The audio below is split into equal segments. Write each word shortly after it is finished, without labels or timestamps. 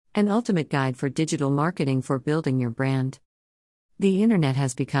An ultimate guide for digital marketing for building your brand. The internet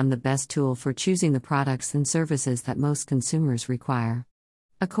has become the best tool for choosing the products and services that most consumers require.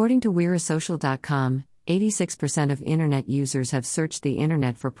 According to WiraSocial.com, 86% of internet users have searched the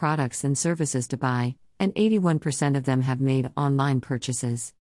internet for products and services to buy, and 81% of them have made online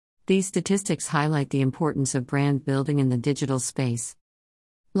purchases. These statistics highlight the importance of brand building in the digital space.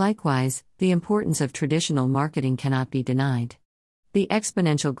 Likewise, the importance of traditional marketing cannot be denied. The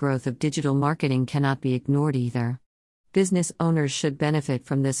exponential growth of digital marketing cannot be ignored either. Business owners should benefit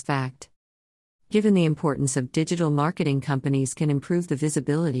from this fact. Given the importance of digital marketing, companies can improve the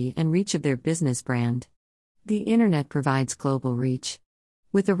visibility and reach of their business brand. The internet provides global reach.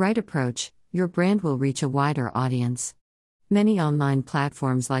 With the right approach, your brand will reach a wider audience. Many online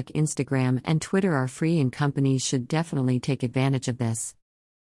platforms like Instagram and Twitter are free, and companies should definitely take advantage of this.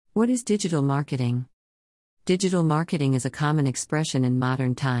 What is digital marketing? Digital marketing is a common expression in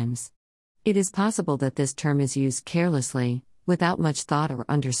modern times. It is possible that this term is used carelessly, without much thought or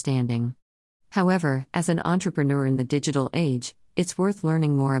understanding. However, as an entrepreneur in the digital age, it's worth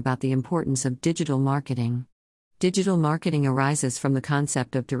learning more about the importance of digital marketing. Digital marketing arises from the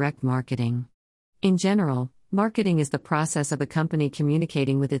concept of direct marketing. In general, marketing is the process of a company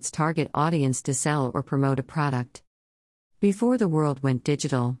communicating with its target audience to sell or promote a product. Before the world went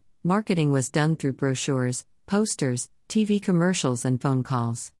digital, marketing was done through brochures, posters, TV commercials, and phone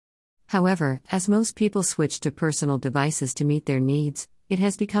calls. However, as most people switch to personal devices to meet their needs, it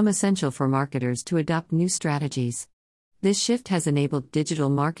has become essential for marketers to adopt new strategies. This shift has enabled digital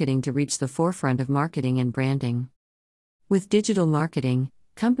marketing to reach the forefront of marketing and branding. With digital marketing,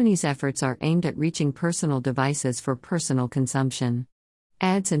 companies' efforts are aimed at reaching personal devices for personal consumption.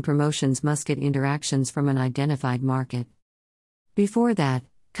 Ads and promotions must get interactions from an identified market. Before that,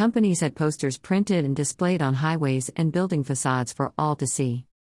 companies had posters printed and displayed on highways and building facades for all to see.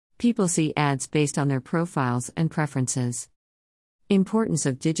 People see ads based on their profiles and preferences. Importance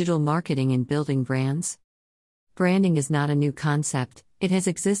of digital marketing in building brands. Branding is not a new concept, it has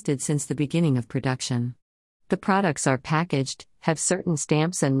existed since the beginning of production. The products are packaged, have certain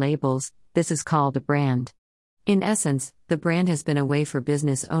stamps and labels. This is called a brand. In essence, the brand has been a way for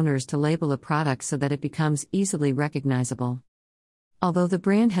business owners to label a product so that it becomes easily recognizable. Although the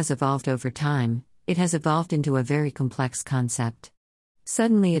brand has evolved over time, it has evolved into a very complex concept.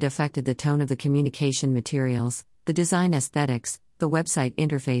 Suddenly it affected the tone of the communication materials, the design aesthetics, the website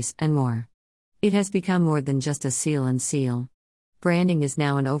interface, and more. It has become more than just a seal and seal. Branding is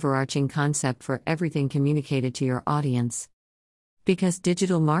now an overarching concept for everything communicated to your audience. Because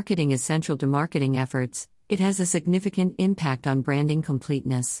digital marketing is central to marketing efforts, it has a significant impact on branding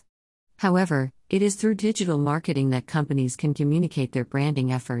completeness. However, it is through digital marketing that companies can communicate their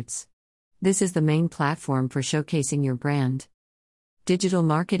branding efforts. This is the main platform for showcasing your brand. Digital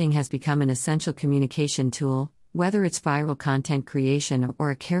marketing has become an essential communication tool, whether it's viral content creation or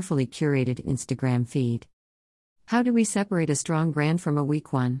a carefully curated Instagram feed. How do we separate a strong brand from a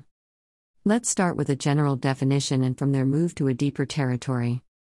weak one? Let's start with a general definition and from there move to a deeper territory.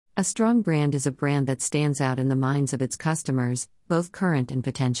 A strong brand is a brand that stands out in the minds of its customers, both current and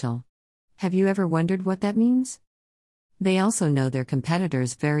potential. Have you ever wondered what that means? They also know their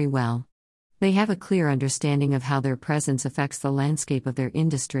competitors very well. They have a clear understanding of how their presence affects the landscape of their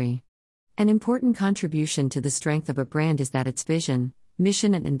industry. An important contribution to the strength of a brand is that its vision,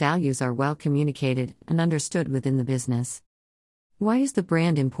 mission, and values are well communicated and understood within the business. Why is the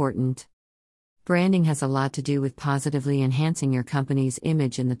brand important? Branding has a lot to do with positively enhancing your company's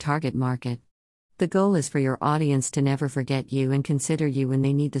image in the target market. The goal is for your audience to never forget you and consider you when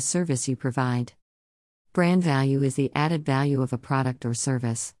they need the service you provide. Brand value is the added value of a product or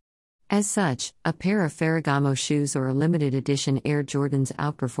service. As such, a pair of Ferragamo shoes or a limited edition Air Jordans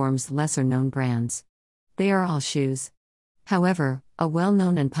outperforms lesser-known brands. They are all shoes. However, a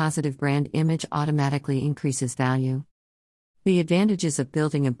well-known and positive brand image automatically increases value. The advantages of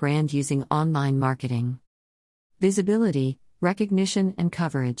building a brand using online marketing. Visibility, recognition, and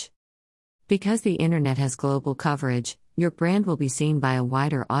coverage. Because the internet has global coverage, your brand will be seen by a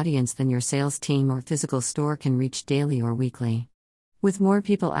wider audience than your sales team or physical store can reach daily or weekly. With more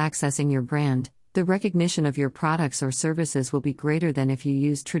people accessing your brand, the recognition of your products or services will be greater than if you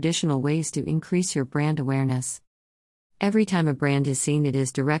use traditional ways to increase your brand awareness. Every time a brand is seen, it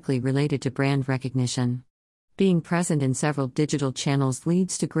is directly related to brand recognition. Being present in several digital channels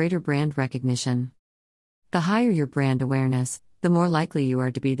leads to greater brand recognition. The higher your brand awareness, the more likely you are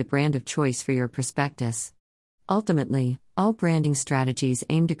to be the brand of choice for your prospectus. Ultimately, all branding strategies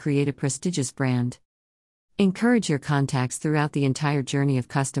aim to create a prestigious brand. Encourage your contacts throughout the entire journey of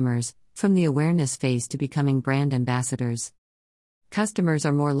customers, from the awareness phase to becoming brand ambassadors. customers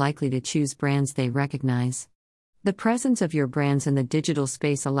are more likely to choose brands they recognize. The presence of your brands in the digital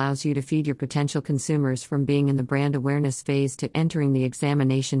space allows you to feed your potential consumers from being in the brand awareness phase to entering the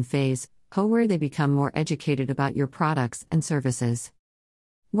examination phase, where they become more educated about your products and services.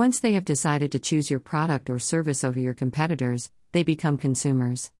 Once they have decided to choose your product or service over your competitors, they become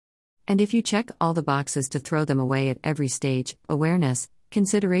consumers. And if you check all the boxes to throw them away at every stage, awareness,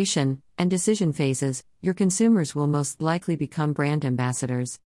 consideration, and decision phases, your consumers will most likely become brand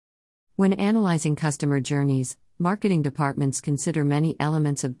ambassadors. When analyzing customer journeys, marketing departments consider many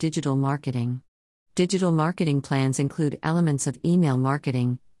elements of digital marketing. Digital marketing plans include elements of email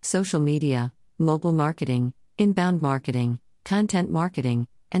marketing, social media, mobile marketing, inbound marketing, content marketing,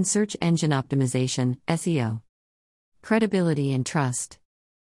 and search engine optimization, SEO. Credibility and trust.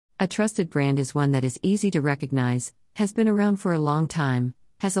 A trusted brand is one that is easy to recognize, has been around for a long time,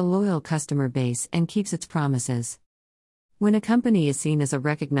 has a loyal customer base, and keeps its promises. When a company is seen as a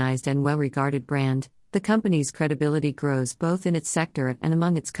recognized and well-regarded brand, the company's credibility grows both in its sector and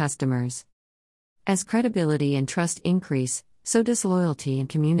among its customers. As credibility and trust increase, so does loyalty and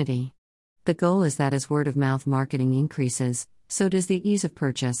community. The goal is that as word-of-mouth marketing increases, so does the ease of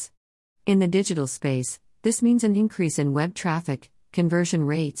purchase. In the digital space, this means an increase in web traffic, conversion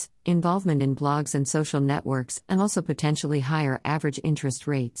rates, involvement in blogs and social networks, and also potentially higher average interest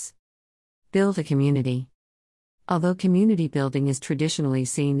rates. Build a community. Although community building is traditionally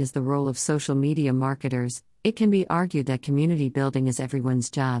seen as the role of social media marketers, it can be argued that community building is everyone's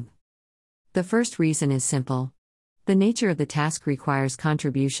job. The first reason is simple. The nature of the task requires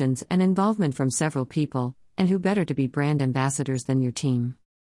contributions and involvement from several people, and who better to be brand ambassadors than your team?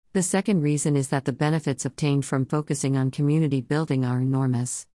 The second reason is that the benefits obtained from focusing on community building are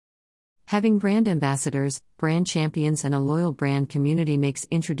enormous. Having brand ambassadors, brand champions, and a loyal brand community makes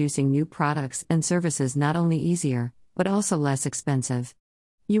introducing new products and services not only easier, but also less expensive.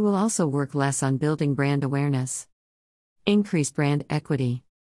 You will also work less on building brand awareness. Increase brand equity.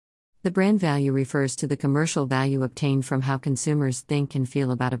 The brand value refers to the commercial value obtained from how consumers think and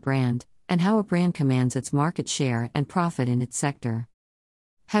feel about a brand, and how a brand commands its market share and profit in its sector.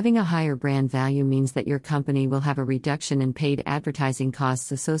 Having a higher brand value means that your company will have a reduction in paid advertising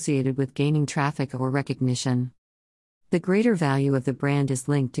costs associated with gaining traffic or recognition. The greater value of the brand is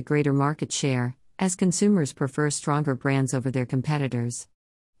linked to greater market share, as consumers prefer stronger brands over their competitors.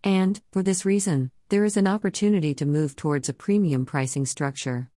 And, for this reason, there is an opportunity to move towards a premium pricing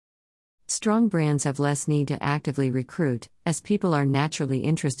structure. Strong brands have less need to actively recruit, as people are naturally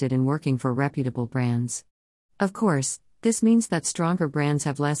interested in working for reputable brands. Of course, this means that stronger brands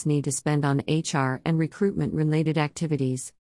have less need to spend on HR and recruitment-related activities.